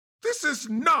This is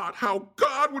not how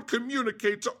God would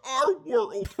communicate to our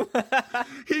world.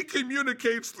 He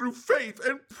communicates through faith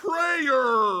and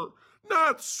prayer,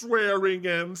 not swearing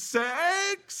and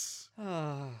sex.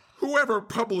 Whoever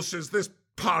publishes this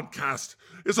podcast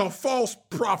is a false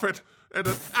prophet and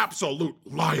an absolute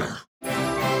liar.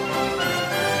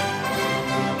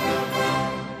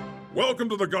 Welcome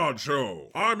to The God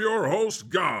Show. I'm your host,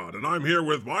 God, and I'm here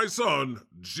with my son,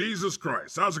 Jesus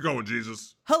Christ. How's it going,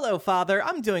 Jesus? Hello, Father.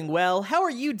 I'm doing well. How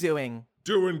are you doing?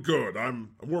 Doing good. I'm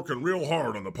working real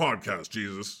hard on the podcast,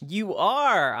 Jesus. You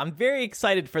are. I'm very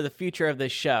excited for the future of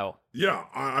this show. Yeah,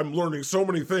 I'm learning so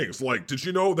many things. Like, did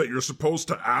you know that you're supposed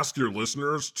to ask your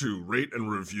listeners to rate and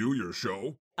review your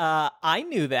show? I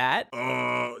knew that.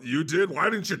 You did? Why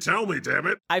didn't you tell me, damn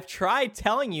it? I've tried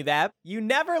telling you that. You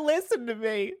never listened to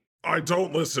me. I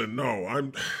don't listen, no.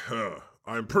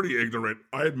 I'm pretty ignorant.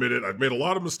 I admit it. I've made a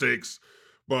lot of mistakes.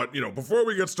 But, before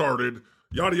we get started,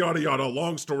 yada, yada, yada,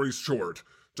 long story short,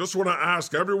 just want to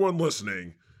ask everyone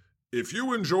listening, if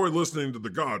you enjoy listening to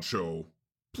The God Show,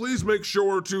 please make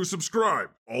sure to subscribe.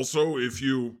 Also, if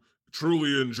you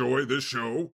truly enjoy this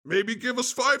show, maybe give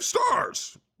us 5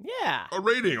 stars. Yeah. A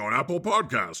rating on Apple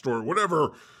Podcast or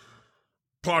whatever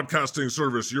podcasting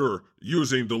service you're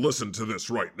using to listen to this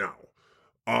right now.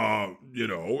 And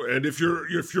if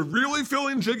you're really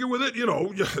feeling jiggy with it,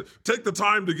 take the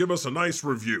time to give us a nice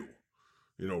review.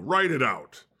 Write it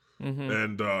out.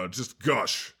 And just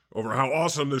gush over how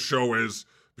awesome this show is,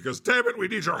 because damn it, we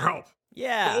need your help.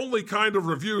 Yeah. The only kind of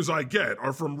reviews I get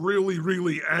are from really,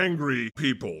 really angry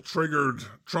people, triggered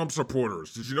Trump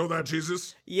supporters. Did you know that,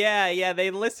 Jesus? Yeah, they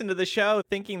listen to the show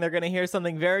thinking they're going to hear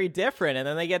something very different, and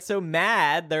then they get so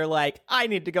mad, they're like, I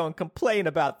need to go and complain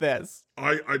about this.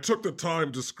 I took the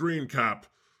time to screen cap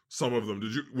some of them.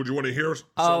 Would you want to hear some,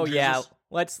 Oh, Jesus? yeah.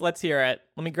 Let's hear it.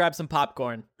 Let me grab some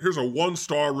popcorn. Here's a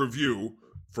 1-star review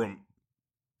from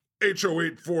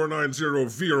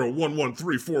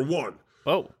HO8490Vera11341.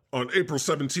 Oh. On April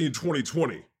 17,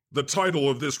 2020. The title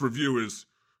of this review is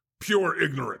Pure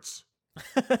Ignorance.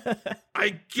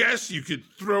 I guess you could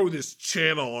throw this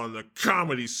channel on the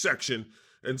comedy section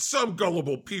and some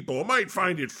gullible people might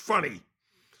find it funny.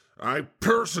 I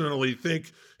personally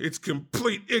think it's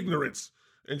complete ignorance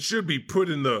and should be put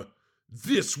in the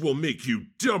 "this will make you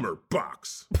dumber"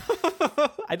 box.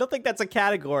 I don't think that's a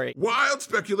category. Wild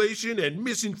speculation and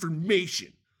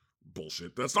misinformation.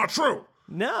 Bullshit, that's not true.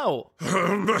 No.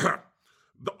 The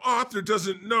author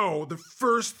doesn't know the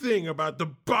first thing about the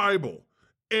Bible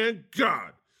and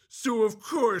God. So, of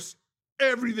course,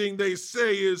 everything they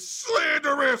say is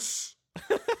slanderous.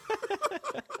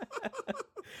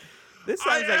 This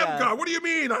I sounds am God. What do you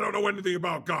mean I don't know anything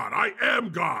about God? I am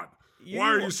God.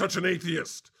 Why are you such an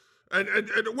atheist? And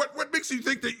what makes you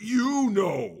think that you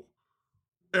know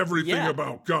everything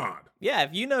about God? Yeah,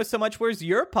 if you know so much, where's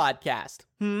your podcast?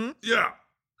 Yeah.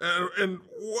 And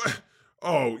what?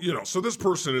 Oh, so this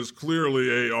person is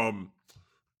clearly a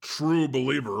true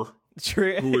believer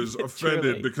who is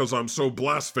offended because I'm so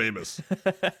blasphemous.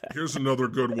 Here's another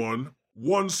good one.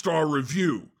 1-star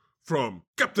review from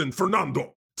Captain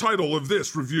Fernando. Title of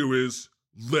this review is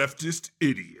Leftist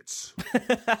Idiots.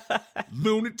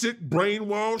 Lunatic,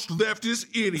 brainwashed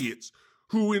leftist idiots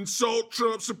who insult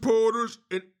Trump supporters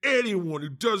and anyone who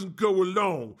doesn't go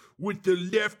along with the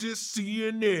leftist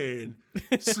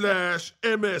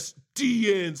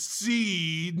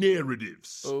CNN/MSDNC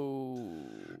narratives. Oh.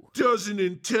 Does an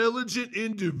intelligent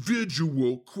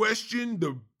individual question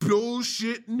the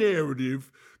bullshit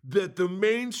narrative that the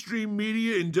mainstream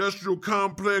media industrial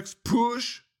complex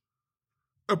push?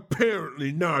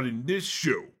 Apparently not in this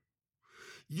show.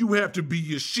 You have to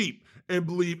be a sheep and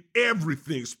believe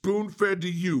everything spoon-fed to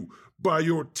you by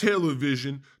your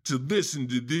television to listen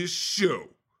to this show.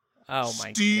 Oh my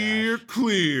god. Steer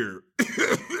clear.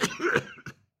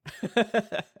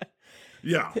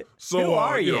 Yeah. So who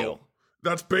are you?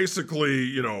 That's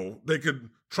basically,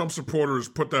 Trump supporters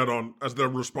put that on as their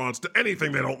response to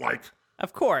anything they don't like.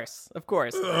 Of course.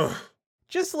 Ugh.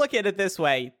 Just look at it this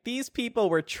way. These people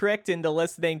were tricked into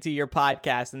listening to your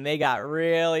podcast, and they got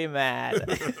really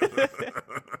mad.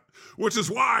 Which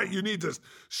is why you need to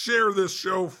share this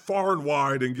show far and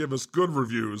wide and give us good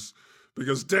reviews,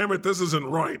 because damn it, this isn't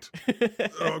right.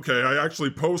 Okay, I actually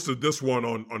posted this one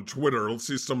on Twitter. Let's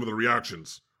see some of the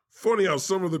reactions. Funny how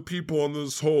some of the people on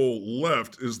this whole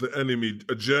left is the enemy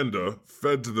agenda,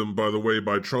 fed to them, by the way,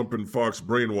 by Trump and Fox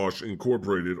Brainwash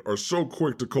Incorporated, are so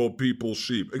quick to call people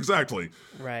sheep. Exactly.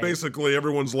 Right. Basically,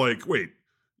 everyone's like, wait,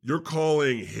 you're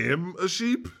calling him a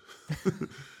sheep?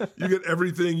 You get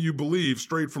everything you believe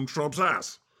straight from Trump's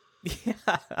ass.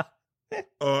 Yeah.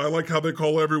 I like how they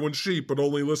call everyone sheep, but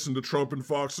only listen to Trump and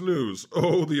Fox News.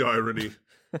 Oh, the irony.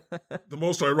 The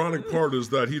most ironic part is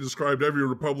that he described every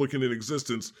Republican in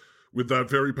existence with that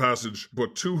very passage,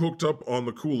 but too hooked up on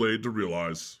the Kool-Aid to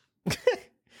realize.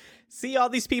 See, all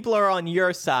these people are on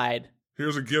your side.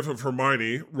 Here's a gif of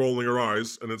Hermione rolling her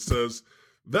eyes, and it says,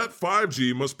 that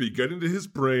 5G must be getting to his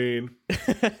brain.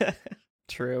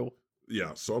 True.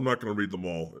 Yeah, so I'm not going to read them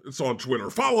all. It's on Twitter.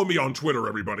 Follow me on Twitter,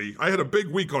 everybody. I had a big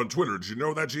week on Twitter. Did you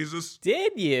know that, Jesus?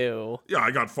 Did you? Yeah,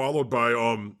 I got followed by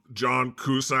John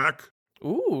Cusack.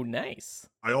 Ooh, nice.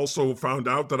 I also found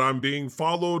out that I'm being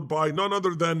followed by none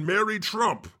other than Mary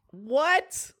Trump.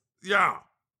 What? Yeah,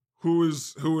 who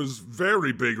is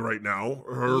very big right now.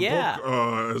 Her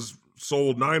book has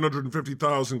sold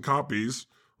 950,000 copies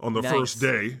on the first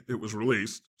day it was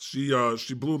released. She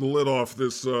blew the lid off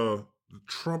this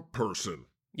Trump person.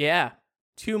 Yeah.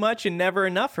 Too Much and Never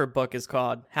Enough, her book is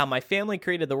called. How My Family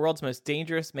Created the World's Most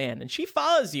Dangerous Man. And she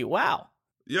follows you. Wow.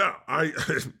 Yeah,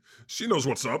 she knows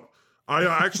what's up. I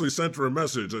actually sent her a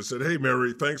message. I said, hey,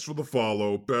 Mary, thanks for the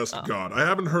follow. Best God. I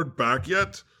haven't heard back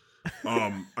yet.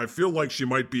 I feel like she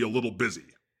might be a little busy.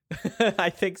 I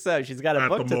think so. She's got a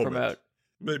book to promote.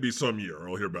 Maybe some year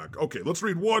I'll hear back. Okay, let's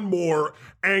read one more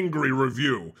angry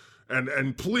review.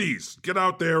 And please, get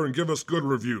out there and give us good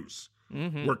reviews.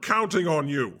 Mm-hmm. We're counting on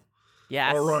you.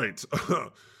 Yes. All right.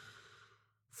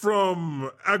 From...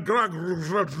 That's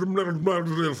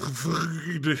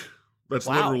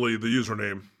literally the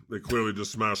username. They clearly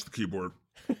just smashed the keyboard.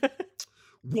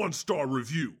 1-star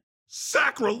review.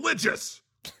 Sacrilegious!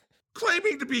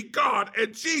 Claiming to be God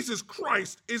and Jesus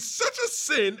Christ is such a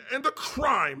sin and a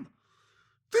crime.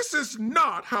 This is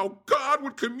not how God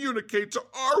would communicate to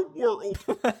our world.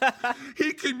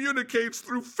 He communicates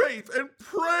through faith and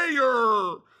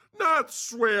prayer, not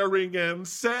swearing and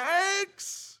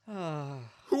sex.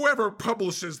 Whoever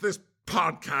publishes this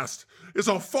podcast is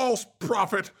a false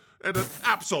prophet and an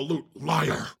absolute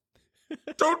liar.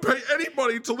 Don't pay any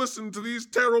money to listen to these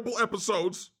terrible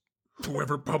episodes.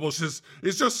 Whoever publishes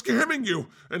is just scamming you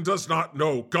and does not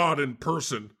know God in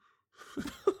person.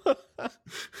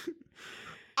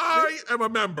 I am a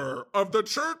member of the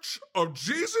Church of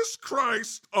Jesus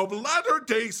Christ of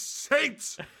Latter-day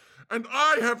Saints, and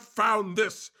I have found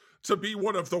this to be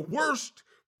one of the worst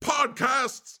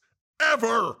podcasts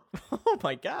ever. Oh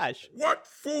my gosh. What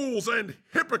fools and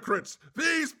hypocrites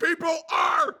these people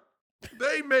are!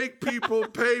 They make people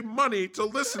pay money to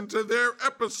listen to their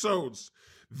episodes.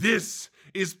 This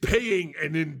is paying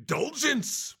an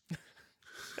indulgence.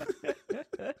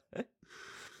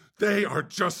 They are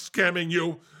just scamming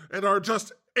you and are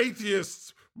just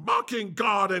atheists mocking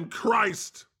God and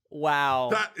Christ. Wow.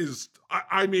 That is,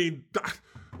 I mean,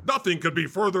 nothing could be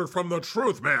further from the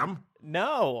truth, ma'am.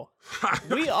 No.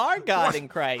 We are God and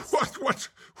Christ.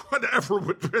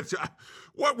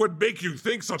 What would make you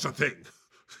think such a thing?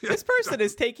 This person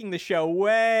is taking the show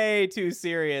way too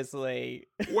seriously.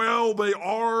 Well, they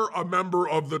are a member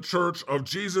of the Church of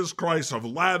Jesus Christ of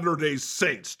Latter-day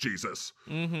Saints, Jesus.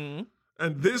 Mm-hmm.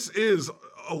 And this is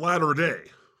a latter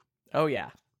day. Oh, yeah.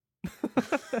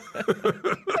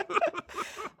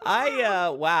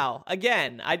 Wow.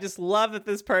 Again, I just love that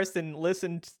this person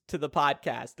listened to the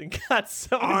podcast and got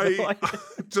so annoyed.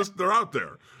 They're out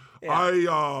there.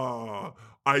 Yeah.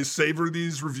 I savor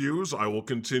these reviews. I will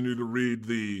continue to read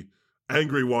the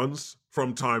angry ones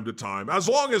from time to time, as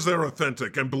long as they're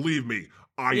authentic. And believe me,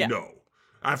 I know.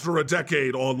 After a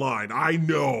decade online, I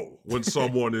know when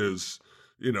someone is,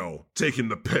 taking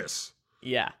the piss.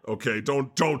 Yeah. Okay,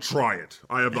 don't try it.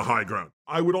 I have the high ground.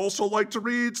 I would also like to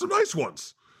read some nice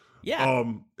ones. Yeah.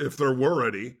 If there were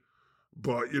any.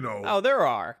 But, Oh, there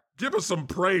are. Give us some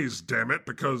praise, damn it,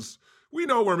 because we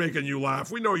know we're making you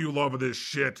laugh. We know you love this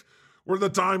shit. We're the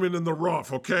diamond in the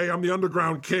rough, okay? I'm the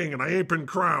underground king, and I ain't been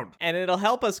crowned. And it'll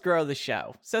help us grow the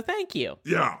show. So thank you.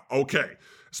 Yeah, okay.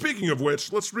 Speaking of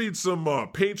which, let's read some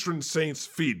patron saints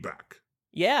feedback.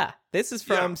 Yeah, this is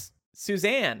from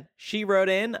Suzanne. She wrote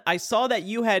in, I saw that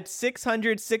you had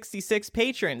 666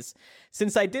 patrons.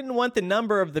 Since I didn't want the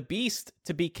number of the beast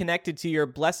to be connected to your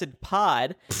blessed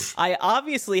pod, I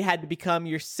obviously had to become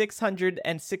your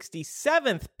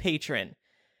 667th patron.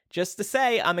 Just to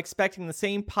say, I'm expecting the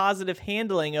same positive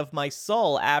handling of my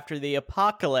soul after the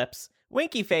apocalypse.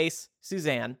 Winky face,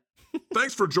 Suzanne.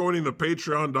 Thanks for joining the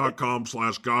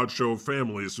patreon.com/godshow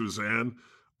family, Suzanne.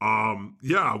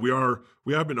 Yeah, we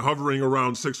have been hovering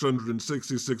around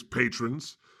 666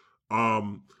 patrons.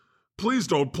 Please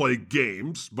don't play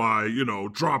games by,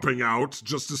 dropping out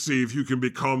just to see if you can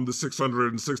become the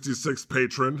 666th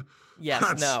patron. Yes,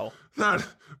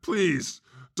 Please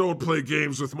don't play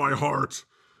games with my heart.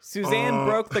 Suzanne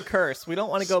broke the curse. We don't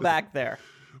want to go back there.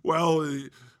 Well,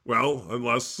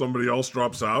 unless somebody else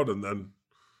drops out, and then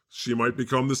she might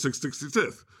become the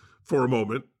 666th for a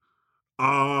moment.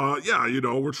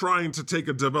 We're trying to take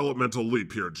a developmental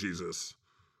leap here, Jesus.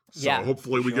 So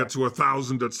hopefully we get to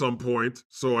 1,000 at some point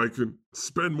so I can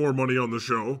spend more money on the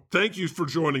show. Thank you for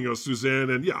joining us, Suzanne.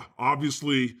 And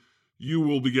obviously you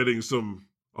will be getting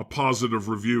a positive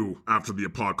review after the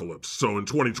apocalypse. So in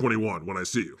 2021, when I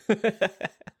see you.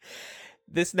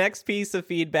 This next piece of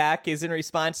feedback is in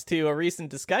response to a recent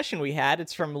discussion we had.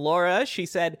 It's from Laura. She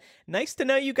said, "Nice to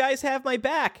know you guys have my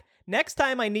back. Next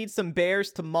time I need some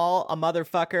bears to maul a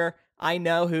motherfucker, I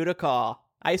know who to call."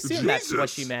 I assume that's what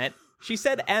she meant. She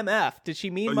said MF. Did she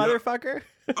mean motherfucker?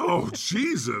 Oh,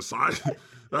 Jesus.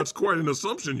 That's quite an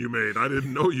assumption you made. I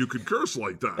didn't know you could curse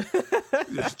like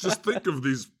that. Just think of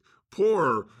these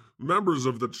poor members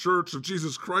of the Church of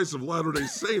Jesus Christ of Latter-day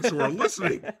Saints who are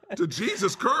listening to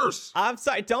Jesus curse. I'm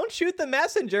sorry. Don't shoot the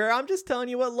messenger. I'm just telling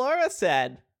you what Laura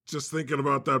said. Just thinking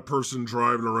about that person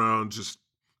driving around, just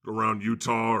around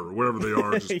Utah or wherever they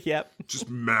are. Just, just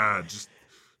mad. Just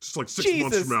like 6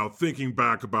 months from now, thinking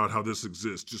back about how this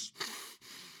exists.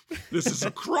 This is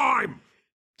a crime.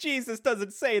 Jesus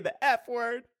doesn't say the F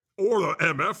word. Or the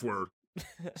MF word.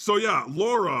 So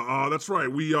Laura, that's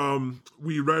right. We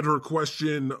read her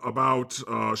question about,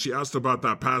 she asked about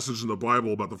that passage in the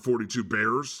Bible about the 42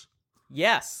 bears.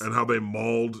 Yes. And how they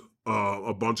mauled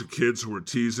a bunch of kids who were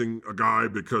teasing a guy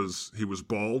because he was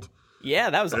bald.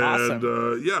 Yeah, that was awesome.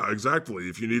 And exactly.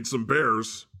 If you need some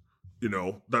bears,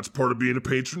 that's part of being a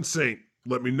patron saint.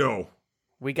 Let me know.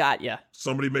 We got you.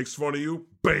 Somebody makes fun of you,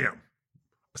 bam.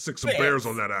 I stick some bears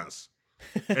on that ass.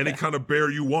 Any kind of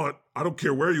bear you want. I don't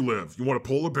care where you live. You want a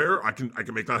polar bear? I can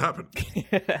make that happen.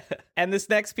 And this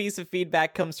next piece of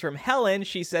feedback comes from Helen.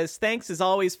 She says, "Thanks as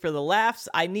always for the laughs.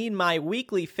 I need my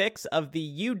weekly fix of the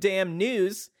You Damn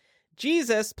News.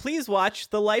 Jesus, please watch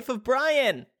The Life of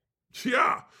Brian."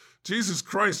 Yeah. Jesus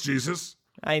Christ, Jesus.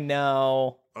 I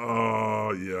know.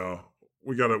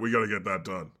 We gotta get that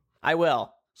done. I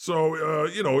will. So,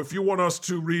 if you want us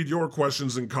to read your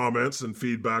questions and comments and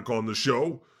feedback on the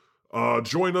show,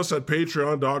 join us at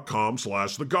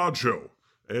patreon.com/thegodshow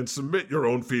and submit your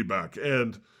own feedback.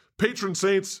 And patron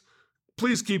saints,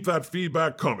 please keep that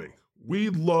feedback coming. We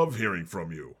love hearing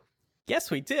from you.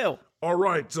 Yes, we do. All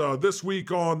right, this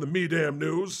week on the Me Damn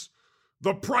News,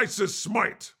 the Price is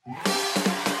SMITE.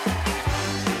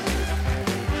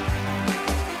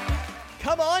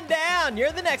 Come on down.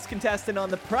 You're the next contestant on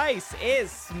The Price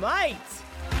is SMITE.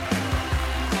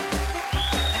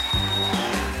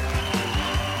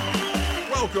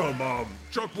 Welcome,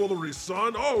 Chuck Woolery's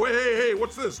son. Oh, hey,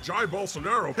 what's this? Jair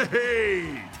Bolsonaro.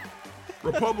 Hey,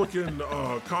 Republican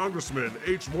Congressman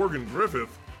H. Morgan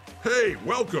Griffith. Hey,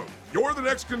 welcome. You're the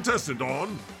next contestant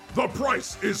on The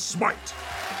Price is SMITE.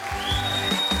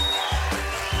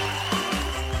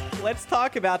 Let's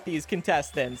talk about these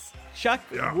contestants. Chuck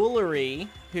Woolery,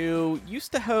 who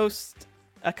used to host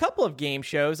a couple of game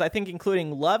shows, I think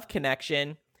including Love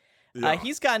Connection.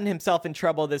 He's gotten himself in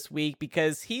trouble this week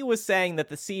because he was saying that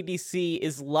the CDC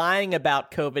is lying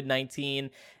about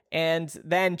COVID-19, and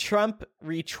then Trump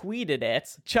retweeted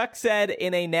it. Chuck said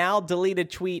in a now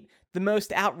deleted tweet, "The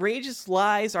most outrageous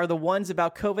lies are the ones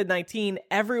about COVID-19.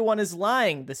 Everyone is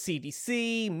lying. The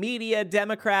CDC, media,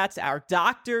 Democrats, our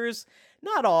doctors.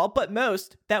 Not all, but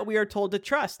most, that we are told to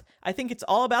trust. I think it's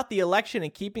all about the election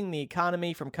and keeping the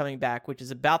economy from coming back, which is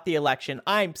about the election.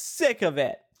 I'm sick of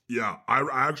it." Yeah, I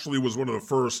actually was one of the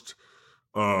first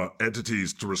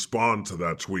entities to respond to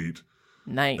that tweet.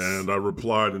 Nice. And I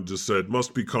replied and just said,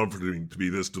 "Must be comforting to be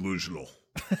this delusional."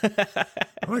 And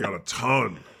I got a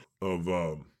ton of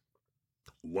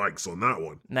likes on that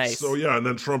one. Nice. So and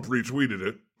then Trump retweeted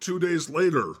it. 2 days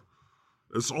later,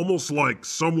 it's almost like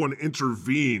someone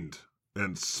intervened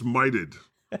and smited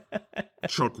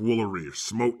Chuck Woolery, or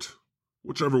smote,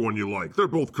 whichever one you like. They're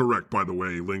both correct, by the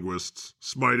way, linguists.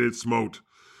 Smited, smote.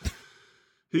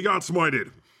 He got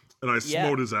smited, and I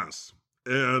smote his ass.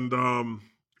 And,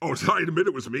 did I admit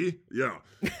it was me? Yeah.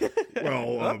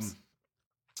 Well,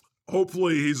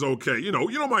 hopefully he's okay. You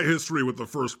know my history with the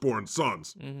firstborn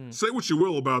sons. Mm-hmm. Say what you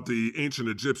will about the ancient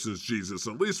Egyptians, Jesus.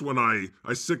 At least when I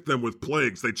sick them with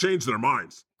plagues, they change their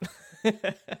minds.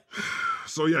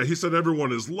 So, he said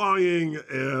everyone is lying,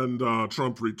 and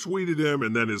Trump retweeted him,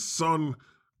 and then his son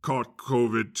caught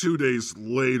COVID 2 days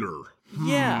later.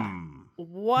 Yeah.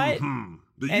 What?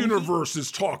 The universe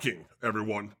is talking,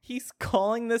 everyone. He's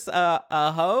calling this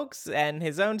a hoax, and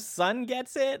his own son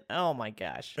gets it? Oh, my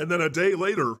gosh. And then a day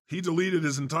later, he deleted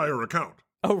his entire account.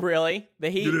 Oh, really?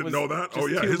 You didn't know that? Oh,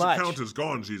 yeah, his account is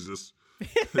gone, Jesus.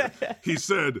 He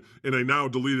said in a now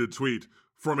deleted tweet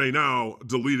from a now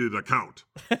deleted account.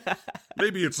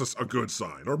 Maybe it's a good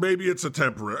sign, or maybe it's a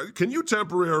temporary. Can you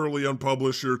temporarily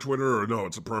unpublish your Twitter, or no,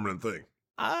 it's a permanent thing?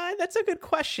 That's a good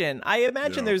question. I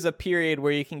imagine there's a period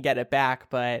where you can get it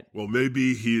back, but... Well,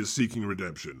 maybe he is seeking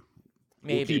redemption.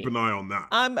 Maybe. We'll keep an eye on that.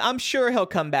 I'm sure he'll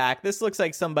come back. This looks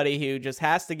like somebody who just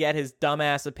has to get his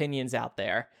dumbass opinions out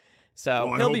there.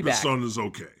 So he'll be back. I hope his son is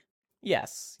okay.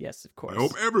 Yes, of course. I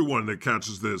hope everyone that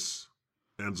catches this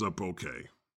ends up okay.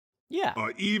 Yeah.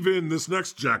 Even this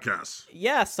next jackass.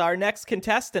 Yes, our next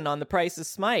contestant on The Price is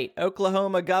SMITE,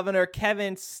 Oklahoma Governor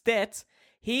Kevin Stitt.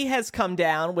 He has come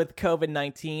down with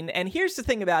COVID-19, and here's the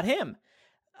thing about him.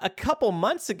 A couple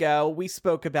months ago, we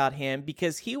spoke about him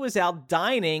because he was out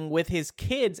dining with his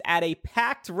kids at a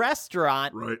packed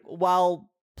restaurant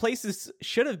while places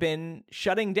should have been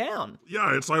shutting down.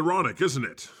 Yeah, it's ironic, isn't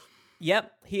it?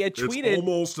 Yep, he had tweeted... It's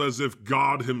almost as if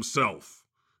God himself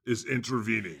is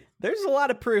intervening. There's a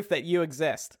lot of proof that you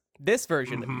exist. This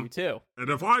version of you, too. And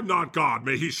if I'm not God,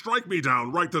 may he strike me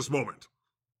down right this moment.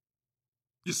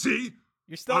 You see?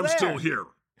 You're still there. I'm still here.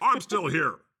 I'm still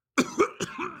here.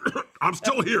 I'm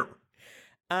still here.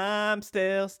 I'm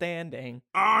still standing.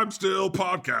 I'm still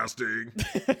podcasting.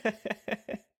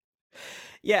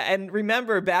 Yeah, and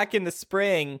remember back in the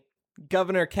spring,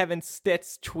 Governor Kevin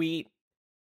Stitt's tweet,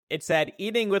 it said,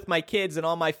 "Eating with my kids and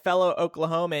all my fellow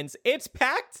Oklahomans. It's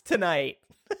packed tonight."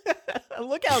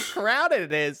 Look how crowded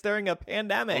it is during a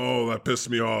pandemic. Oh, that pissed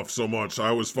me off so much.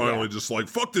 I was finally just like,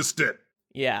 fuck this Stitt.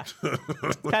 Yeah.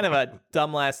 Kind of a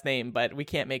dumb last name, but we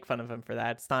can't make fun of him for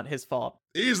that. It's not his fault.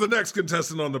 He's the next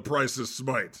contestant on The Price is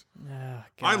SMITE. Oh,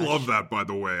 I love that, by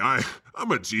the way.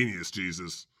 I'm a genius,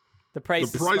 Jesus. The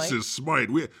Price is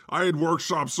SMITE. I had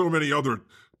workshopped so many other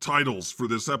titles for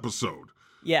this episode.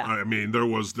 Yeah. I mean, there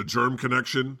was The Germ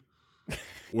Connection.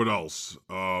 What else?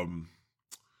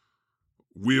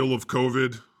 Wheel of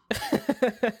COVID.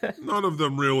 None of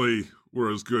them really were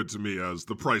as good to me as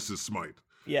The Price is SMITE.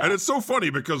 Yeah. And it's so funny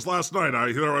because last night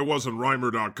there I was on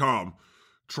Rhymer.com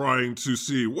trying to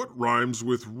see what rhymes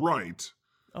with right.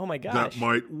 Oh my gosh. That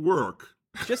might work.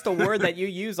 Just a word that you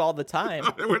use all the time.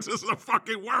 Which is a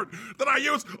fucking word that I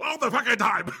use all the fucking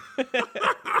time.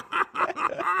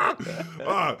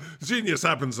 Genius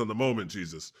happens in the moment,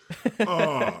 Jesus.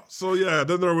 So yeah,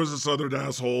 then there was this other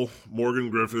asshole, Morgan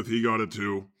Griffith. He got it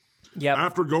too. Yep.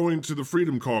 After going to the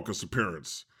Freedom Caucus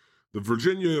appearance, the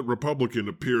Virginia Republican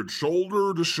appeared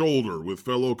shoulder to shoulder with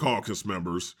fellow caucus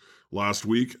members last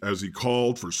week as he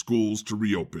called for schools to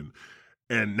reopen.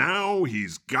 And now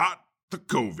he's got the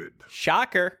COVID.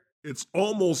 Shocker. It's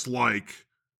almost like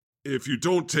if you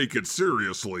don't take it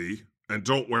seriously and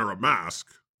don't wear a mask,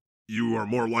 you are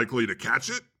more likely to catch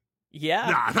it? Yeah.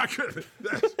 Nah, that could...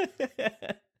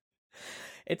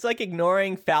 It's like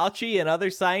ignoring Fauci and other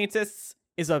scientists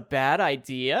is a bad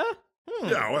idea?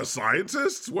 Yeah, well,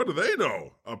 scientists, what do they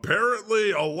know?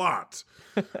 Apparently a lot.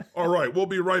 All right, we'll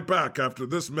be right back after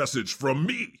this message from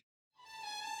me.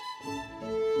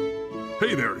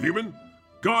 Hey there, human.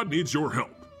 God needs your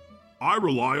help. I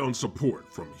rely on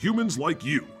support from humans like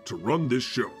you to run this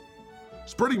show.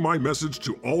 Spreading my message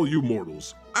to all you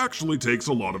mortals actually takes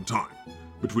a lot of time,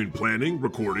 between planning,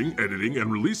 recording, editing,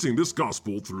 and releasing this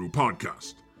gospel through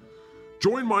podcast.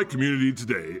 Join my community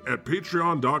today at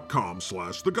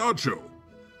patreon.com/thegodshow.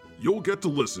 You'll get to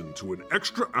listen to an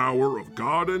extra hour of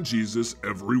God and Jesus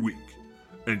every week,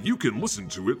 and you can listen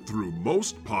to it through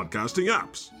most podcasting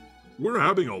apps. We're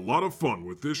having a lot of fun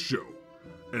with this show,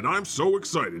 and I'm so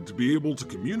excited to be able to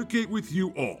communicate with you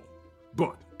all.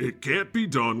 But it can't be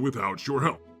done without your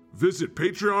help. Visit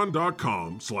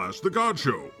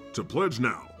patreon.com/thegodshow to pledge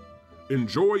now.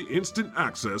 Enjoy instant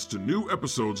access to new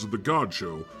episodes of The God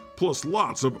Show, plus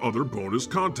lots of other bonus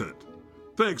content.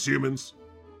 Thanks, humans.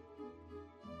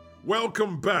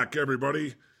 Welcome back,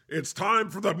 everybody. It's time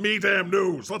for the Me Damn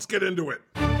News. Let's get into it.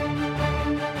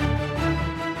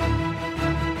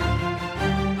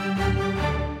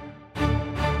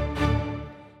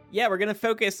 Yeah, we're going to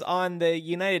focus on the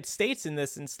United States in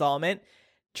this installment.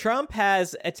 Trump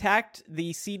has attacked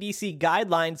the CDC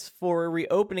guidelines for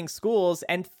reopening schools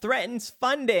and threatens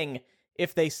funding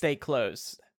if they stay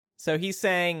closed. So he's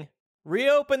saying,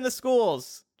 reopen the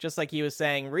schools, just like he was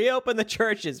saying, reopen the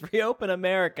churches, reopen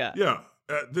America. Yeah,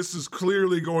 this is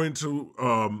clearly going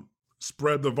to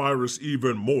spread the virus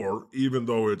even more, even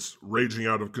though it's raging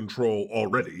out of control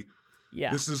already.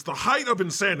 Yeah. This is the height of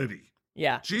insanity.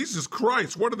 Yeah. Jesus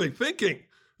Christ, what are they thinking?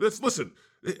 Listen,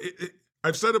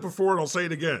 I've said it before and I'll say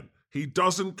it again. He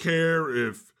doesn't care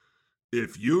if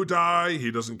you die.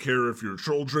 He doesn't care if your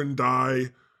children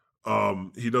die.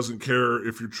 He doesn't care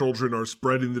if your children are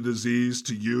spreading the disease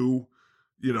to you.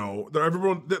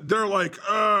 they're like,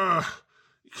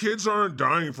 kids aren't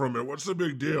dying from it. What's the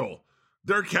big deal?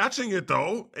 They're catching it,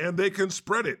 though, and they can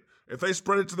spread it. If they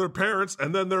spread it to their parents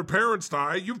and then their parents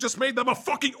die, you've just made them a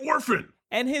fucking orphan.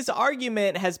 And his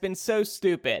argument has been so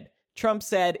stupid. Trump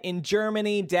said, in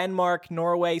Germany, Denmark,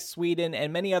 Norway, Sweden,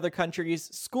 and many other countries,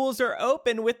 schools are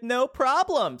open with no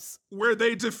problems. Where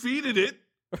they defeated it.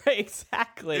 Right,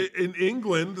 exactly. In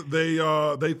England, they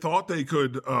thought they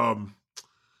could, in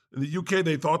the UK,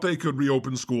 they thought they could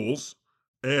reopen schools,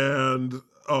 and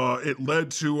it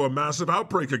led to a massive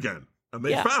outbreak again. And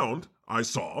they found, I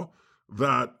saw,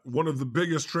 that one of the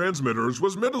biggest transmitters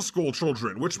was middle school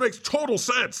children, which makes total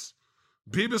sense.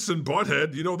 Beavis and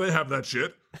Butthead, they have that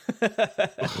shit.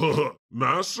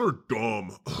 Masks are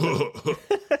dumb.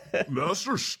 Masks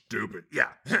are stupid. Yeah,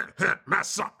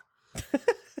 masks suck.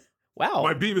 Wow.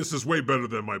 My Beavis is way better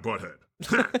than my Butthead.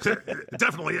 It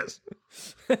definitely is.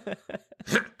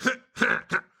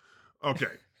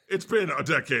 Okay, it's been a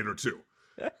decade or two.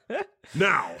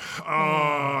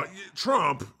 Now,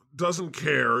 Trump doesn't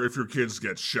care if your kids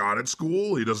get shot at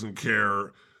school. He doesn't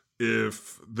care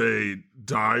if they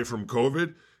die from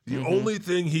COVID. The only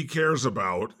thing he cares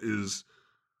about is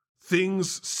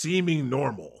things seeming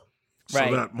normal.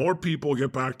 So that more people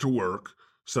get back to work,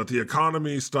 so that the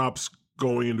economy stops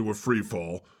going into a free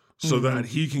fall, so that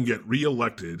he can get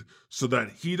reelected, so that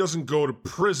he doesn't go to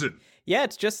prison. Yeah,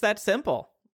 it's just that simple.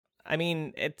 I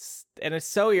mean, it's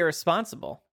so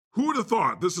irresponsible. Who would have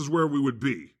thought this is where we would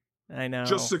be? I know.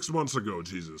 Just 6 months ago,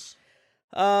 Jesus.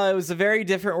 It was a very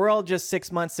different world just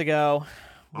 6 months ago.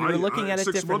 We were looking at it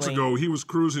differently. 6 months ago, he was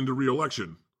cruising to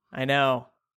re-election. I know.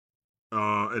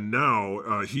 And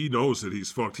now he knows that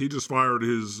he's fucked. He just fired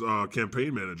his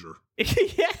campaign manager.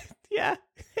 Yeah.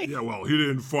 Yeah, well, he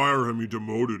didn't fire him. He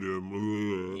demoted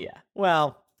him. Yeah.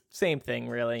 Well, same thing,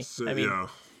 really.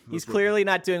 He's clearly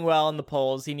not doing well in the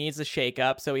polls. He needs a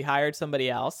shakeup, so he hired somebody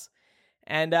else.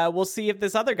 And we'll see if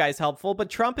this other guy's helpful. But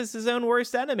Trump is his own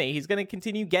worst enemy. He's going to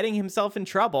continue getting himself in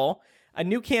trouble. A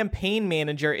new campaign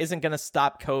manager isn't going to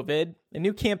stop COVID. A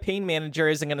new campaign manager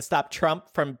isn't going to stop Trump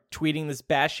from tweeting this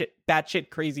batshit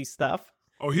crazy stuff.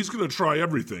 Oh, he's going to try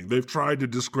everything. They've tried to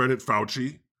discredit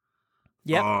Fauci.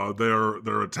 Yeah.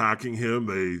 They're attacking him.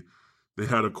 They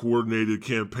had a coordinated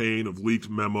campaign of leaked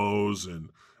memos and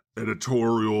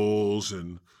editorials,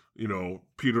 and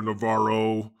Peter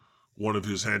Navarro, one of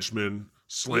his henchmen,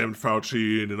 slammed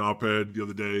Fauci in an op-ed the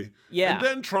other day. Yeah. And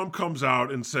then Trump comes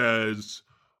out and says,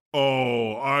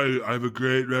 "Oh, I have a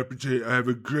great reputation. I have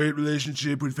a great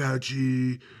relationship with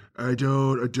Fauci. I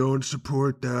don't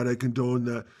support that. I condone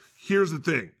that." Here's the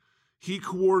thing. He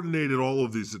coordinated all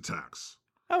of these attacks.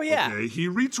 Oh, yeah. Okay? He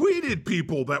retweeted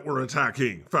people that were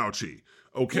attacking Fauci.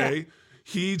 Okay?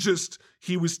 Yeah.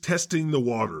 He was testing the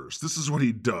waters. This is what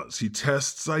he does. He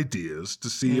tests ideas to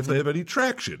see if they have any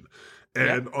traction.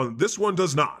 And on this one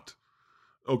does not.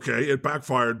 Okay? It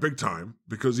backfired big time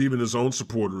because even his own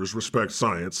supporters respect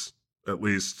science, at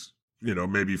least,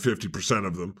 maybe 50%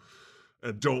 of them,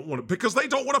 and because they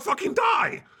don't want to fucking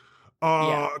die.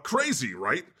 Crazy,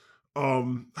 right?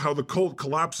 How the cult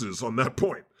collapses on that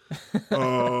point.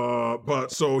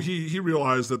 But so he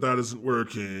realized that isn't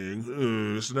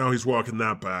working. So now he's walking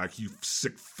that back. You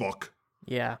sick fuck.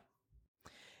 Yeah.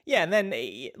 Yeah, and then,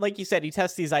 like you said, he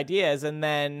tests these ideas, and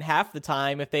then half the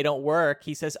time, if they don't work,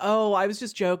 he says, "Oh, I was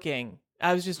just joking.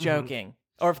 I was just joking."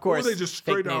 Or, of course, or they just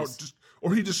straight out,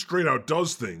 or he just straight out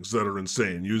does things that are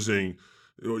insane using,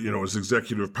 his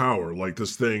executive power, like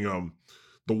this thing.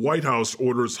 The White House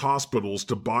orders hospitals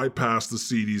to bypass the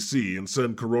CDC and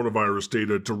send coronavirus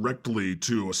data directly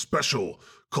to a special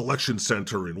collection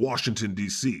center in Washington,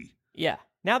 D.C. Yeah.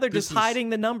 Now they're just hiding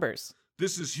the numbers.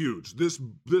 This is huge. This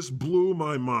blew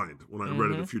my mind when I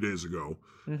read it a few days ago.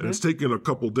 And it's taken a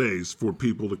couple days for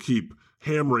people to keep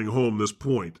hammering home this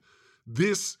point.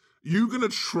 You going to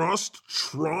trust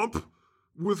Trump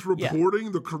with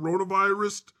reporting the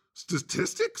coronavirus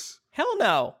statistics? Hell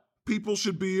no. People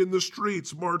should be in the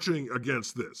streets marching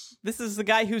against this. This is the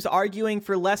guy who's arguing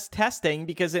for less testing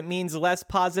because it means less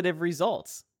positive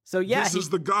results. So yeah, this is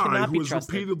the guy who has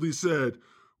repeatedly said,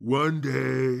 "One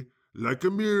day, like a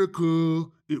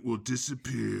miracle, it will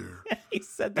disappear." He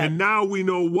said that. And now we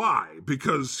know why,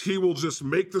 because he will just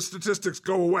make the statistics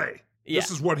go away. Yeah. This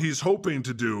is what he's hoping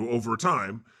to do over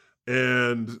time.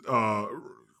 And,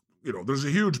 there's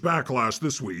a huge backlash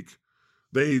this week.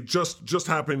 They just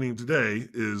happening today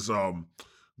is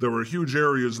there were huge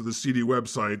areas of the CD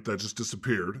website that just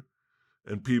disappeared,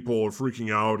 and people are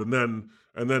freaking out. And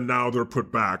then now they're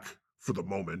put back for the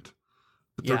moment.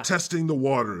 But they're testing the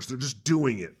waters. They're just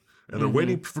doing it. And they're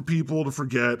waiting for people to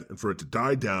forget and for it to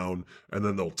die down. And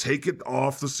then they'll take it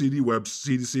off the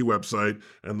CDC website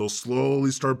and they'll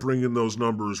slowly start bringing those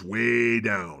numbers way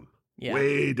down. Yeah.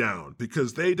 Way down.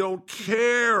 Because they don't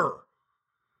care.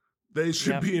 They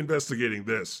should be investigating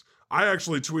this. I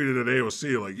actually tweeted at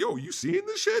AOC like, yo, you seeing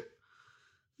this shit?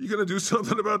 You gonna do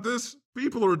something about this?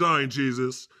 People are dying,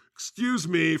 Jesus. Excuse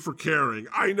me for caring.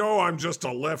 I know I'm just a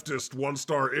leftist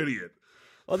one-star idiot.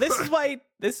 Well, this is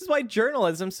why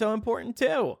journalism's so important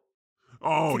too.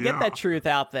 Oh, to get that truth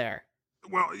out there.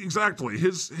 Well, exactly.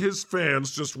 His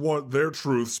fans just want their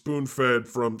truth spoon-fed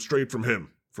straight from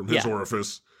him, from his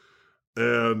orifice.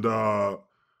 And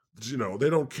they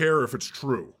don't care if it's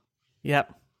true.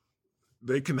 Yep.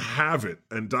 They can have it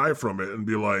and die from it and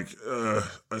be like,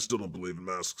 I still don't believe in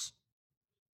masks.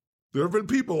 There have been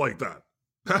people like that.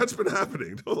 That's been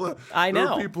happening. I know.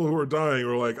 There are people who are dying who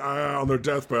are like, on their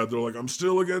deathbed, they're like, I'm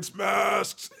still against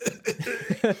masks.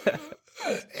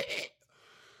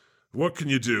 What can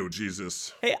you do,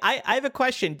 Jesus? Hey, I have a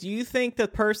question. Do you think the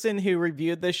person who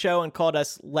reviewed this show and called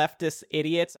us leftist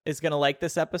idiots is going to like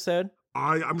this episode?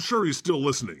 I'm sure he's still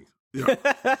listening. Yeah.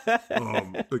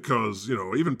 Because,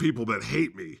 even people that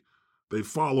hate me, they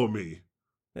follow me.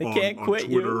 They can't quit on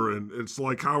Twitter, you. And it's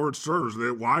like Howard Stern's.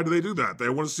 Why do they do that? They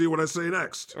want to see what I say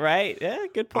next. Right. Yeah,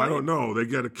 good point. I don't know. They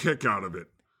get a kick out of it.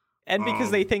 And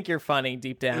because they think you're funny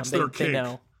deep down. It's their kink. They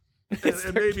know.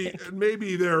 And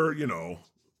maybe they're,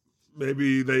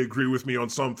 maybe they agree with me on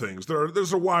some things.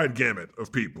 There's a wide gamut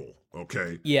of people,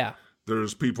 okay? Yeah.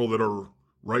 There's people that are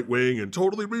right-wing and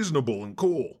totally reasonable and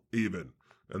cool, even.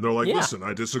 And they're like, listen,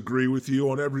 I disagree with you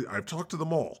on I've talked to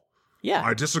them all. Yeah.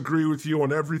 I disagree with you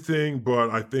on everything,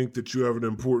 but I think that you have an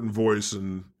important voice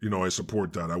and, I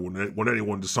support that. I wouldn't want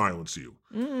anyone to silence you.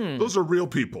 Those are real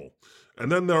people.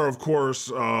 And then there are, of course,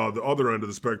 the other end of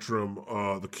the spectrum,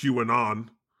 the QAnon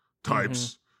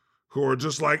types who are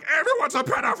just like, everyone's a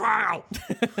pedophile.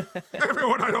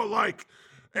 Everyone I don't like.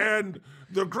 And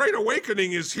the Great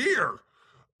Awakening is here.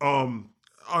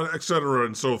 Et cetera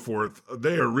and so forth.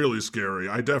 They are really scary.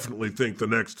 I definitely think the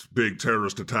next big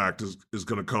terrorist attack is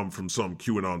going to come from some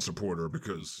QAnon supporter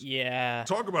because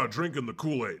talk about drinking the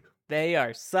Kool-Aid. They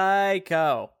are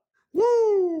psycho.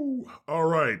 Woo! All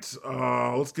right,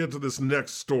 let's get to this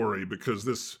next story because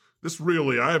this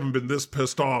really, I haven't been this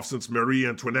pissed off since Marie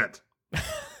Antoinette.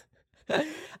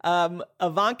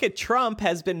 Ivanka Trump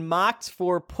has been mocked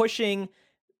for pushing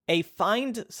a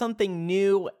find something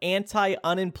new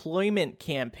anti-unemployment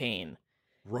campaign.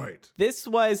 Right. This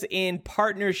was in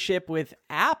partnership with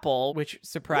Apple, which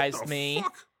surprised me.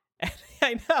 Fuck?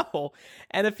 I know.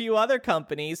 And a few other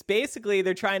companies. Basically,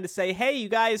 they're trying to say, hey, you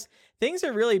guys, things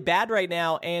are really bad right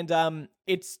now, and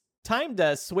it's time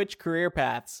to switch career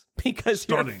paths because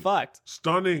you're fucked.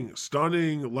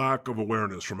 Stunning lack of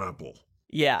awareness from Apple.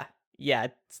 Yeah,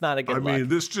 it's not a good look. I mean,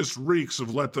 this just reeks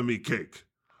of let them eat cake.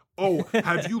 Oh,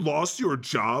 have you lost your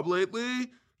job lately?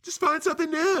 Just find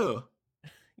something new.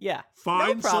 Yeah.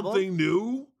 Find something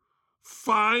new?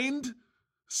 Find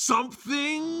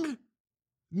something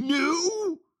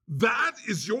new? That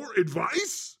is your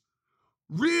advice?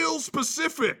 Really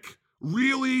specific.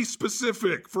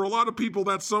 For a lot of people,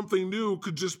 that something new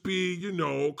could just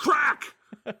be, crack.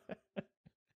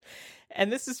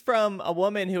 And this is from a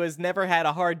woman who has never had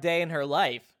a hard day in her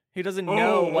life, who doesn't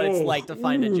know what it's like to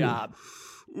find a job.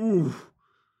 Ooh,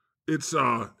 it's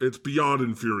beyond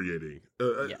infuriating.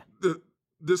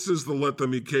 This is the let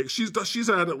them eat cake. She's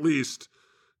had at least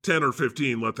 10 or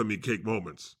 15 let them eat cake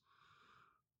moments,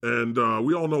 and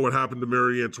we all know what happened to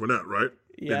Marie Antoinette, right?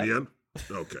 Yeah. In the end,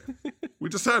 okay. We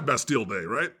just had Bastille Day,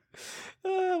 right?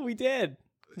 We did.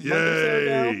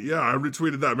 Yay! Yeah, I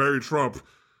retweeted that. Mary Trump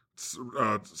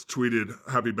tweeted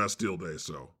 "Happy Bastille Day,"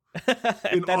 so.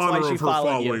 In honor of her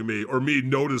following me, or me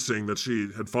noticing that she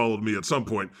had followed me at some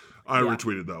point, I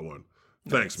retweeted that one.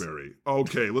 Thanks, Mary.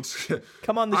 Okay, let's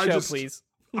come on the show, please.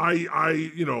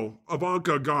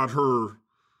 Ivanka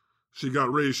she got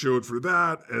ratioed for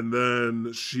that, and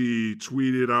then she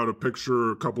tweeted out a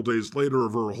picture a couple days later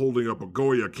of her holding up a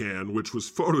Goya can, which was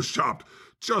photoshopped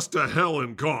just to hell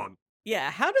and gone.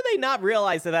 Yeah, how do they not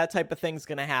realize that type of thing's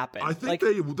going to happen? I think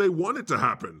they want it to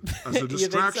happen as a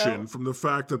distraction from the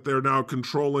fact that they're now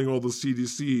controlling all the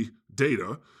CDC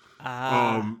data.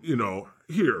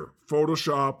 Here,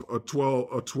 Photoshop a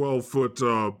 12-foot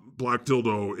black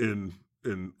dildo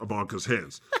in Ivanka's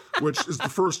hands, which is the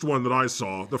first one that I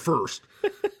saw,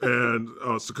 and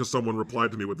because someone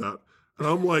replied to me with that. And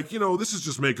I'm like, this is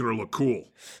just making her look cool.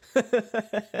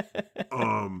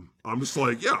 I'm just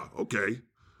like, yeah, okay.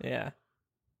 Yeah.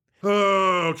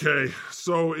 Okay,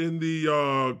 so in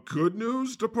the good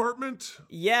news department,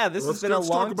 yeah, this has been a long time.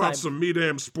 Let's talk about some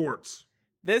me-damn sports.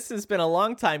 This has been a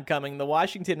long time coming. The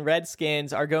Washington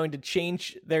Redskins are going to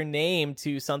change their name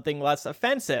to something less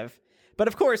offensive. But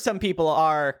of course, some people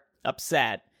are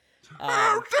upset.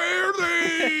 How dare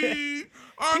they!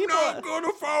 I'm not going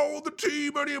to follow the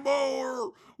team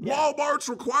anymore. Yeah. Walmart's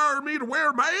requiring me to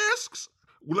wear masks?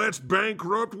 Let's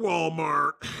bankrupt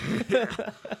Walmart.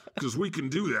 Because we can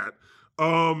do that.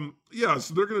 So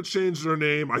they're going to change their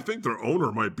name. I think their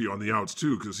owner might be on the outs,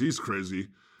 too, because he's crazy.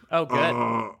 Oh,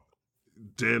 good.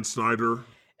 Dan Snyder.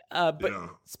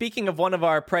 Speaking of one of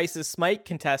our Price Is SMITE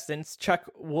contestants, Chuck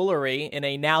Woolery, in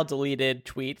a now-deleted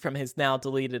tweet from his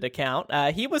now-deleted account,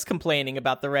 he was complaining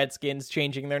about the Redskins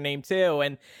changing their name, too.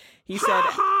 And he said,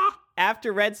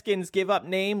 after Redskins give up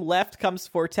name, left comes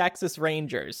for Texas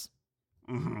Rangers.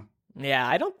 Mm-hmm. Yeah,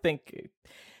 I don't think...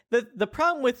 The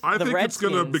problem with the Redskins... I think it's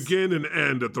going to begin and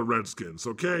end at the Redskins,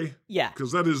 okay? Yeah.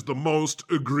 Because that is the most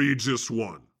egregious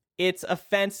one. It's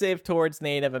offensive towards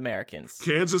Native Americans.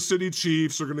 Kansas City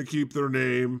Chiefs are going to keep their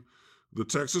name. The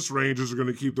Texas Rangers are going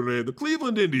to keep their name. The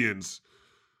Cleveland Indians,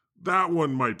 that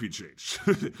one might be changed.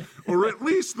 Or at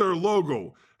least their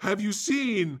logo. Have you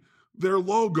seen their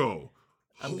logo?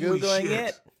 I'm Googling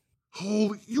it.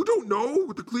 Holy, you don't know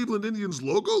what the Cleveland Indians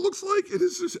logo looks like? It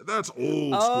is just, that's old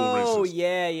school racist. Oh,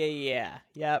 yeah.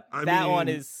 Yep. That one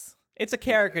is, it's a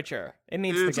caricature. It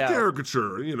needs to go. It's a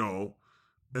caricature,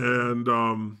 and,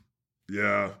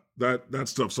 that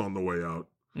stuff's on the way out.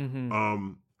 Mm-hmm.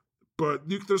 But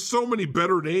there's so many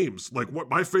better names. Like what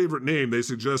my favorite name they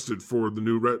suggested for the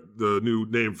new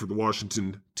name for the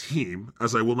Washington team,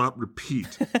 as I will not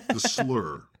repeat the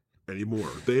slur anymore.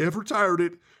 They have retired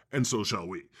it, and so shall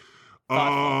we.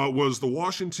 Was the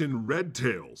Washington Red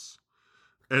Tails.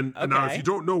 And now, if you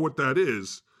don't know what that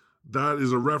is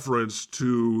a reference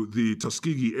to the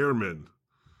Tuskegee Airmen,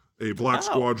 a black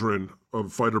squadron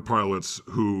of fighter pilots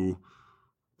who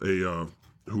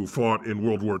fought in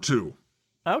World War II.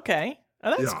 Okay.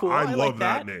 Oh, that's cool. I love like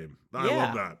that name. I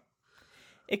love that.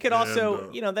 It could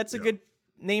also, that's a good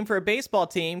name for a baseball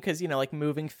team because, like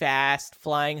moving fast,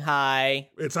 flying high.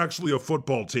 It's actually a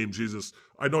football team, Jesus.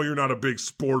 I know you're not a big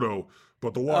sporto,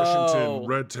 but the Washington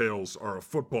Red Tails are a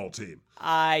football team.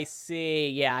 I see.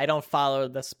 Yeah, I don't follow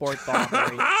the sport ball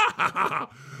very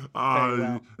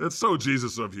well. It's so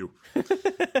Jesus of you.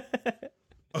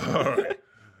 All right.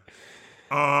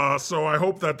 So I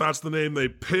hope that's the name they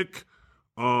pick.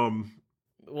 We'll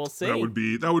see. That would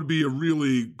be a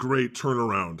really great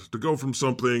turnaround to go from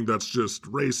something that's just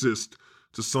racist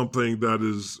to something that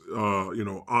is,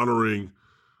 honoring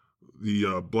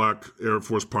the black Air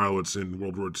Force pilots in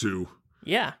World War II.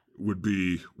 Yeah. Would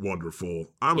be wonderful.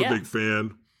 I'm a big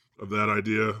fan of that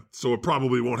idea, so it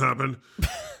probably won't happen.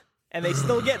 And they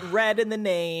still get red in the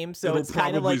name, so it's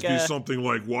kind of like it'll probably be something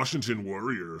like Washington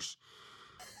Warriors.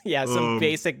 Yeah, some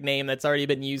basic name that's already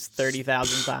been used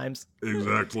 30,000 times.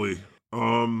 Exactly.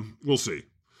 We'll see.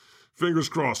 Fingers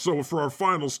crossed. So for our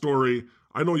final story,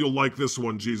 I know you'll like this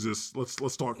one, Jesus. Let's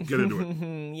get into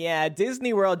it. Yeah,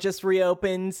 Disney World just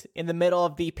reopened in the middle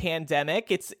of the pandemic.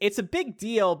 It's a big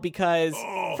deal because,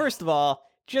 first of all,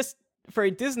 just for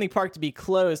a Disney park to be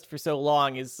closed for so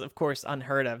long is, of course,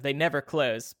 unheard of. They never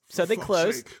close. So they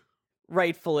closed,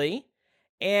 rightfully,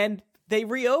 and they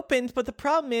reopened, but the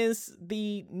problem is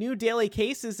the new daily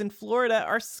cases in Florida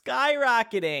are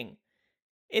skyrocketing.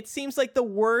 It seems like the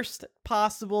worst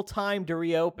possible time to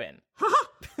reopen.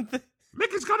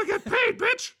 Mickey's gonna get paid,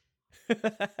 bitch!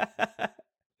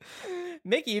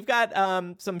 Mickey, you've got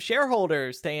some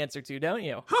shareholders to answer to, don't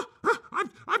you?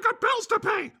 I've got bills to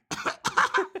pay!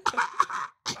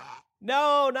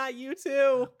 No, not you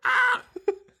too.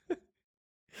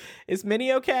 Is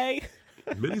Minnie okay?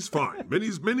 Minnie's fine.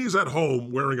 Minnie's at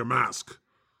home wearing a mask.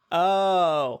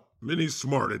 Oh. Minnie's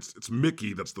smart. It's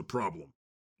Mickey that's the problem.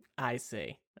 I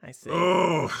see.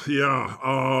 Oh, yeah.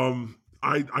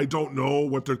 I don't know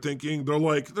what they're thinking. They're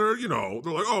like,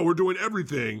 oh, we're doing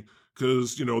everything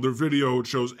because, their video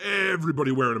shows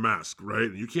everybody wearing a mask, right?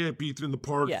 And you can't be in the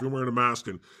park if you're wearing a mask.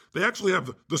 And they actually have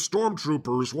the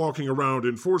stormtroopers walking around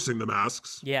enforcing the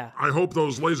masks. Yeah. I hope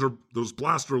those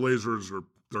blaster lasers or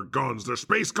their guns, they're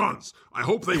space guns. I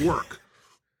hope they work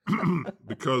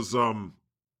because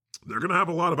they're going to have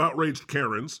a lot of outraged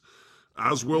Karens,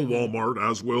 as will Walmart,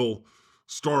 as will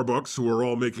Starbucks, who are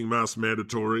all making masks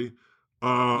mandatory.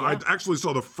 I actually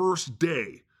saw the first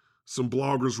day some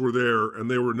bloggers were there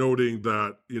and they were noting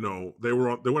that, they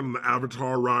went on the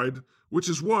Avatar ride, which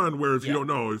is one where if you don't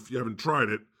know, if you haven't tried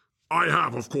it, I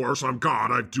have, of course, I'm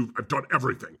God. I've done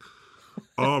everything.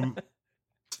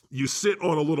 you sit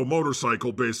on a little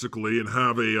motorcycle basically and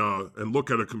have and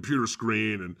look at a computer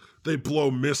screen, and they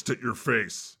blow mist at your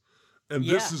face. And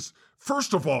this is,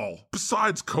 first of all,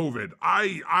 besides COVID,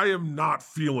 I am not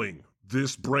feeling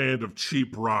this brand of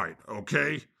cheap ride,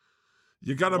 okay?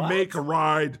 You gotta make a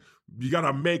ride. You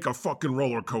gotta make a fucking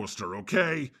roller coaster,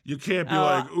 okay? You can't be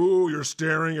like, ooh, you're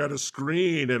staring at a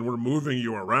screen and we're moving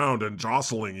you around and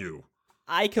jostling you.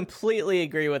 I completely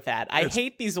agree with that. I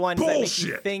hate these ones that make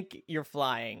you think you're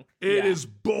flying. It is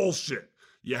bullshit.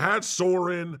 You had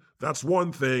Soarin', that's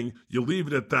one thing. You leave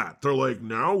it at that. They're like,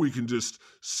 now we can just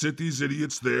sit these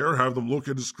idiots there, have them look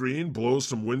at a screen, blow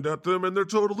some wind at them, and they're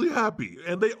totally happy.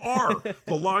 And they are.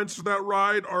 The lines for that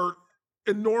ride are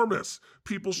enormous.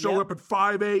 People show up at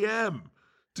 5 a.m.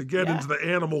 to get into the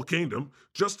animal kingdom.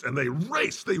 And they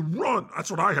race, they run.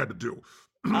 That's what I had to do.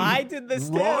 I did this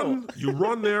too. You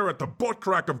run there at the butt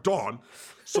crack of dawn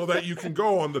so that you can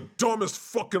go on the dumbest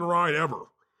fucking ride ever.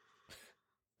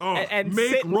 Oh, and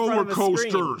make roller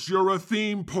coasters. You're a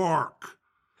theme park.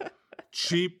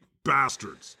 Cheap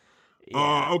bastards.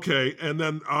 Okay, and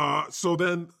then, so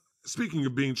then, speaking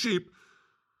of being cheap,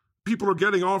 people are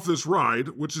getting off this ride,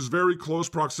 which is very close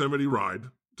proximity ride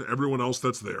to everyone else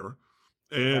that's there.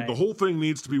 And the whole thing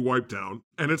needs to be wiped down.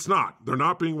 And it's not. They're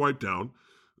not being wiped down.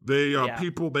 They have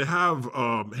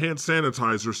hand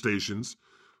sanitizer stations,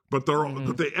 but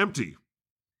they empty.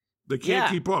 They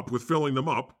can't keep up with filling them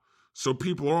up. So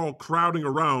people are all crowding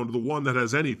around the one that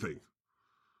has anything.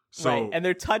 So and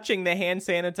they're touching the hand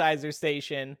sanitizer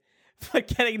station, but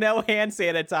getting no hand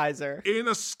sanitizer. In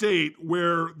a state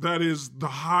where that is the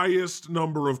highest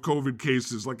number of COVID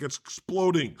cases, like it's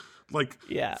exploding, like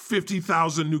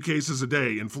 50,000 new cases a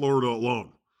day in Florida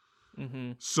alone.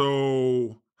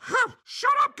 So,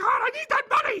 shut up, God, I need that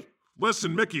money.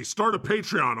 Listen, Mickey, start a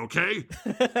Patreon, okay?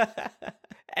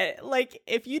 Like,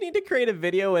 if you need to create a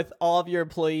video with all of your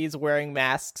employees wearing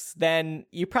masks, then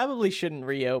you probably shouldn't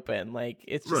reopen. Like,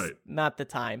 it's just not the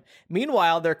time.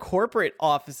 Meanwhile, their corporate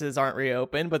offices aren't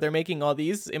reopened, but they're making all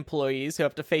these employees who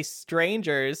have to face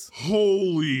strangers.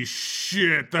 Holy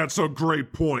shit, that's a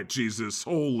great point, Jesus.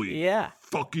 Holy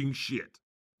fucking shit.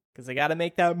 Because they got to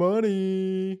make that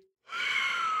money.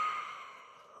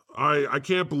 I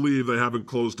can't believe they haven't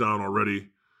closed down already.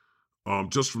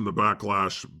 Just from the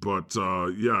backlash, but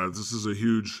this is a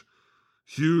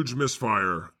huge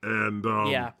misfire, and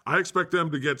I expect them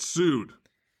to get sued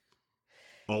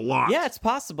a lot. Yeah, it's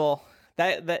possible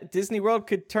that Disney World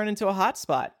could turn into a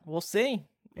hotspot. We'll see.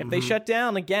 If they shut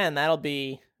down again, that'll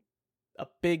be a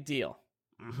big deal.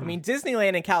 I mean,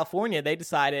 Disneyland in California, they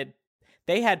decided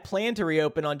they had planned to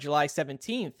reopen on July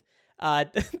 17th.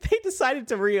 They decided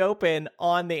to reopen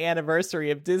on the anniversary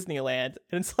of Disneyland,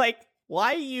 and it's like,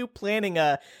 why are you planning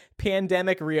a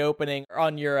pandemic reopening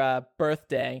on your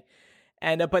birthday?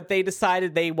 And but they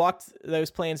decided they walked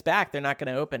those plans back. They're not going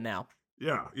to open now.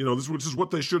 Yeah, which is what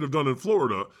they should have done in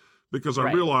Florida, because I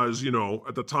realized,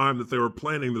 at the time that they were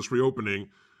planning this reopening,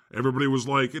 everybody was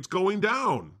like, "It's going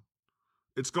down,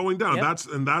 it's going down." Yep.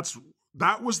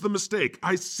 That was the mistake.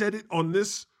 I said it on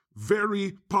this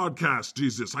very podcast,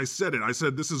 Jesus. I said it. I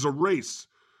said this is a race.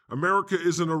 America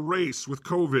is in a race with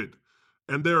COVID.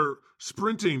 And they're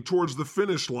sprinting towards the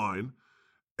finish line.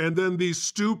 And then these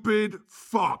stupid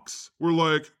fucks were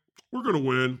like, we're going to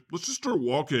win. Let's just start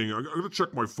walking. I got to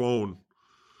check my phone.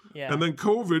 Yeah. And then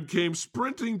COVID came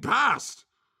sprinting past.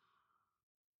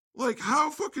 Like,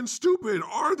 how fucking stupid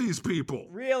are these people?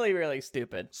 Really, really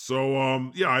stupid. So,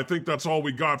 I think that's all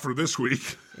we got for this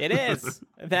week. It is.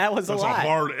 That was a lot. That's a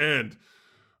hard end.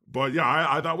 But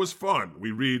I thought it was fun.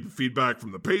 We read feedback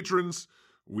from the patrons.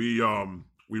 We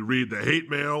read the hate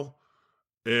mail,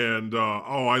 and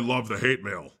I love the hate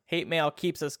mail. Hate mail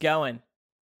keeps us going.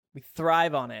 We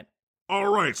thrive on it. All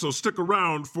right, so stick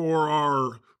around for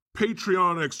our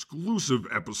Patreon exclusive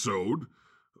episode.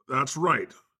 That's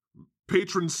right.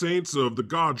 Patron saints of The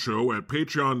God Show at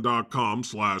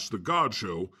patreon.com/The God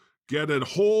Show get a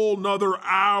whole nother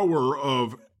hour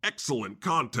of excellent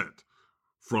content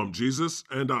from Jesus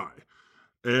and I.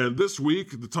 And this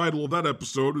week, the title of that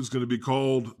episode is going to be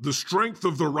called The Strength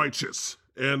of the Righteous.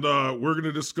 And we're going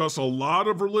to discuss a lot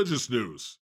of religious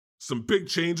news. Some big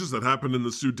changes that happened in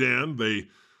the Sudan. They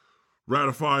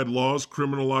ratified laws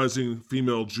criminalizing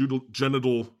female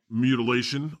genital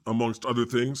mutilation, amongst other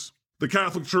things. The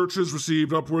Catholic Church has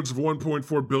received upwards of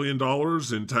 $1.4 billion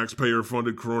in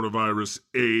taxpayer-funded coronavirus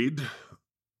aid,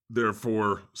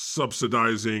 therefore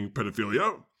subsidizing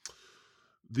pedophilia.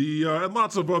 And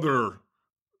lots of other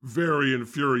very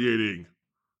infuriating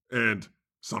and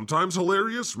sometimes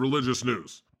hilarious religious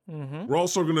news. We're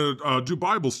also going to do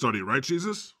Bible study, right,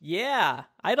 Jesus? Yeah,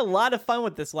 I had a lot of fun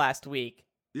with this last week.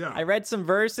 Yeah. I read some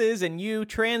verses and you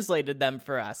translated them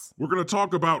for us. We're going to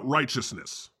talk about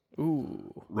righteousness.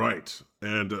 Ooh. Right.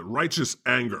 And righteous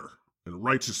anger and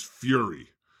righteous fury.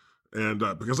 And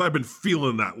because I've been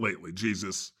feeling that lately,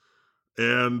 Jesus.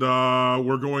 And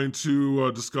we're going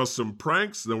to discuss some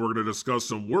pranks. Then we're going to discuss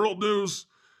some world news.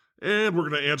 And we're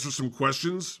going to answer some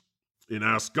questions in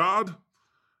Ask God.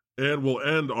 And we'll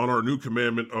end on our new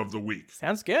commandment of the week.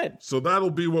 Sounds good. So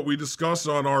that'll be what we discuss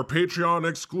on our Patreon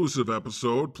exclusive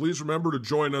episode. Please remember to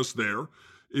join us there.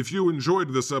 If you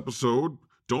enjoyed this episode,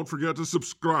 don't forget to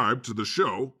subscribe to the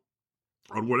show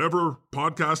on whatever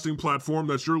podcasting platform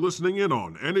that you're listening in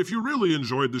on. And if you really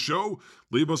enjoyed the show,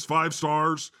 leave us 5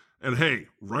 stars. And hey,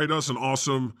 write us an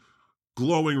awesome,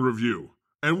 glowing review.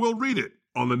 And we'll read it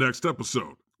on the next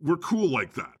episode. We're cool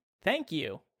like that. Thank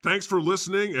you. Thanks for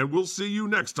listening, and we'll see you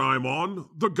next time on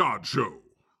The God Show.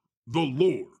 The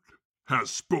Lord has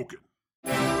spoken.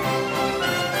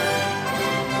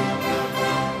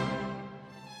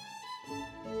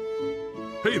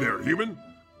 Hey there, human.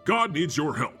 God needs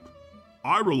your help.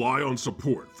 I rely on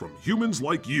support from humans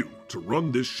like you to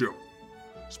run this show.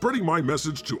 Spreading my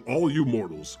message to all you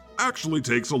mortals actually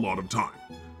takes a lot of time,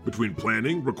 between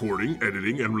planning, recording,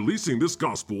 editing, and releasing this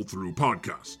gospel through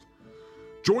podcast.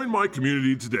 Join my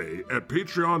community today at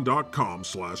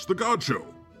patreon.com/thegodshow.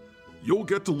 You'll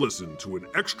get to listen to an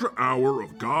extra hour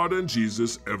of God and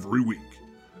Jesus every week,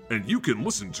 and you can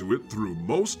listen to it through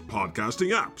most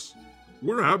podcasting apps.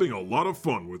 We're having a lot of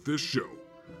fun with this show,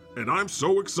 and I'm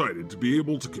so excited to be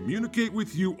able to communicate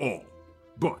with you all.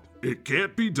 But it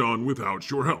can't be done without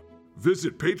your help.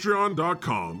 Visit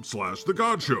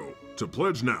patreon.com/thegodshow to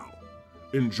pledge now.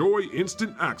 Enjoy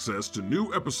instant access to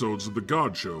new episodes of The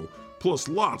God Show, plus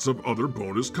lots of other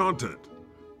bonus content.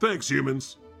 Thanks,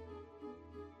 humans.